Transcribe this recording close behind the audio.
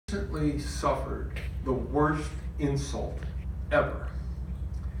recently suffered the worst insult ever.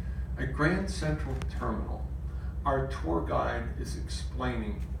 At Grand Central Terminal, our tour guide is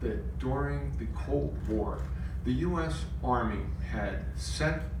explaining that during the Cold War, the U.S. Army had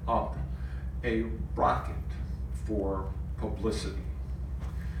set up a rocket for publicity.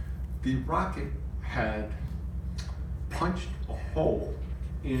 The rocket had punched a hole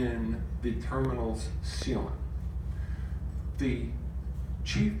in the terminal's ceiling. The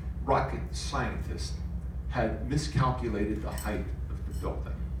chief rocket scientist had miscalculated the height of the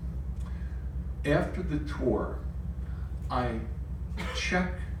building. After the tour, I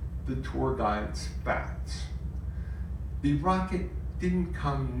checked the tour guide's facts. The rocket didn't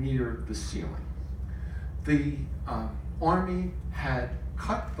come near the ceiling. The Army had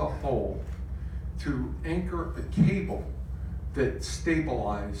cut the hole to anchor a cable that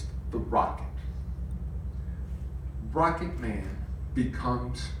stabilized the rocket. Rocket Man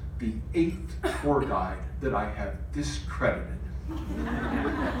becomes the 8th tour guide that I have discredited.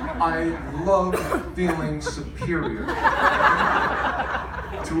 I love feeling superior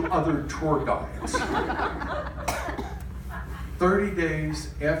to other tour guides. 30 days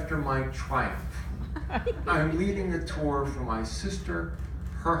after my triumph, I'm leading a tour for my sister,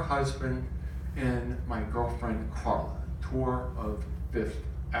 her husband, and my girlfriend Karla, tour of 5th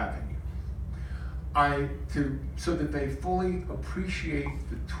Avenue. So that they fully appreciate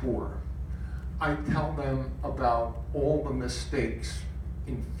the tour, I tell them about all the mistakes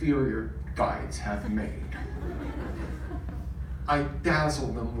inferior guides have made. I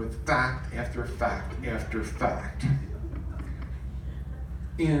dazzle them with fact after fact after fact.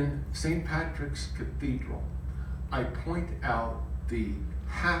 In St. Patrick's Cathedral, I point out the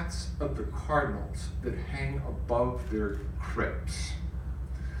hats of the cardinals that hang above their crypts.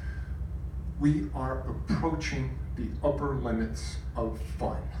 We are approaching the upper limits of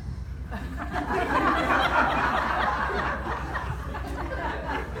fun.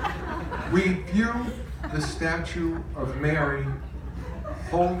 We view the statue of Mary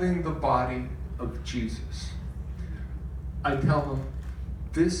holding the body of Jesus. I tell them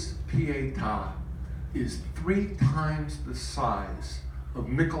this Pieta is 3 times the size of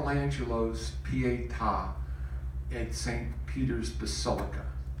Michelangelo's Pieta at St. Peter's Basilica.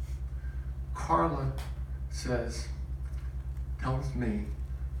 Karla tells me,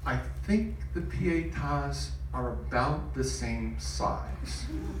 I think the Pietas are about the same size.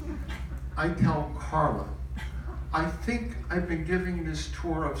 I tell Karla, I think I've been giving this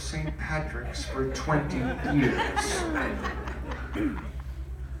tour of St. Patrick's for 20 years.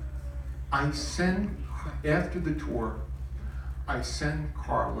 After the tour, I send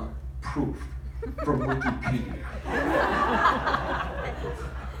Karla proof from Wikipedia.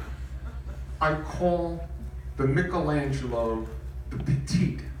 I call the Michelangelo the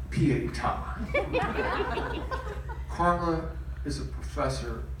Petite Pieta. Karla is a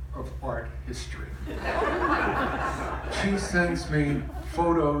professor of art history. She sends me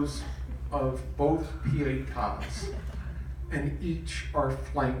photos of both Pietas, and each are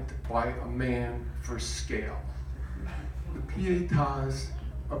flanked by a man for scale. The Pietas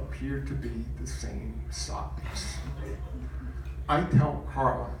appear to be the same size. I tell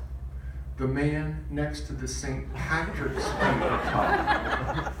Karla, the man next to the St. Patrick's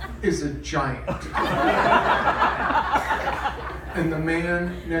Pieta is a giant. And the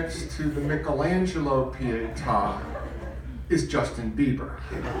man next to the Michelangelo Pieta is Justin Bieber.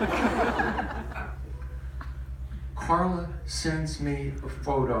 Karla sends me a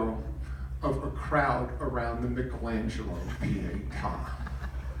photo of a crowd around the Michelangelo Pieta.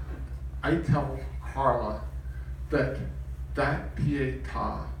 I tell Karla that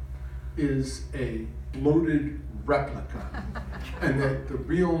Pieta is a bloated replica, and that the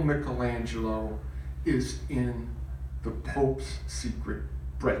real Michelangelo is in the Pope's secret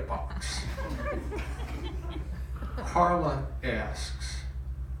bread box. Karla asks,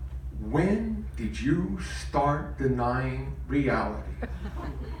 when did you start denying reality?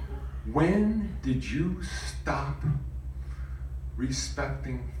 When did you stop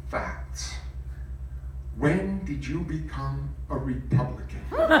respecting facts? When did you become a Republican?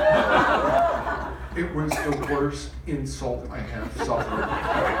 It was the worst insult I have suffered